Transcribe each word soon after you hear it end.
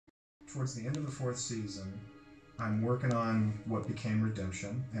towards the end of the 4th season, I'm working on what became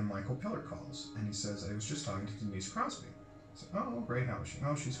Redemption, and Michael Piller calls, and he says, I was just talking to Denise Crosby. I said, oh, great, how is she?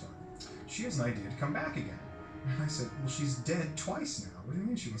 Oh, she's fine. She has an idea to come back again. And I said, well, she's dead twice now. What do you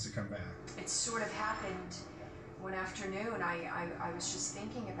mean she wants to come back? It sort of happened one afternoon. I was just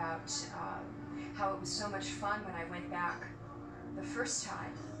thinking about how it was so much fun when I went back the first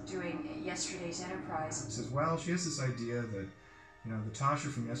time doing yesterday's Enterprise. He says, well, she has this idea that, you know, the Tasha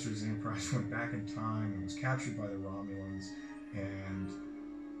from yesterday's Enterprise went back in time and was captured by the Romulans and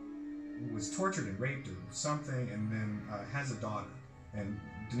was tortured and raped or something, and then has a daughter. And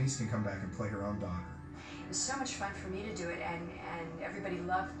Denise can come back and play her own daughter. It was so much fun for me to do it, and everybody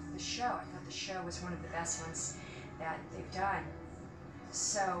loved the show. I thought the show was one of the best ones that they've done.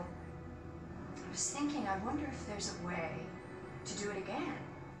 So I was thinking, I wonder if there's a way to do it again.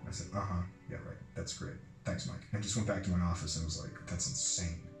 I said, yeah, right, that's great. Thanks, Mike. I just went back to my office and was like, that's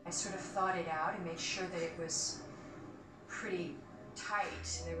insane. I sort of thought it out and made sure that it was pretty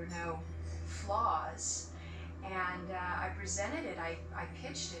tight. There were no flaws. And I presented it, I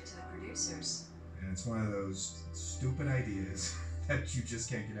pitched it to the producers. And it's one of those stupid ideas that you just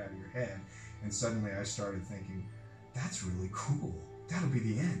can't get out of your head. And suddenly I started thinking, that's really cool. That'll be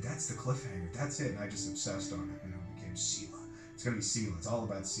the end. That's the cliffhanger. That's it. And I just obsessed on it. And it became Sela. It's going to be Sela. It's all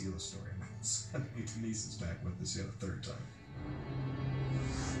about Sela's story. And then suddenly Denise is back with us the 3rd time.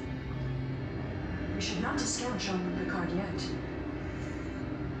 We should not discount Jean-Luc Picard yet.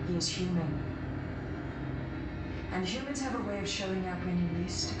 He is human. And humans have a way of showing up when you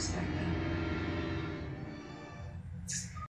least expect them.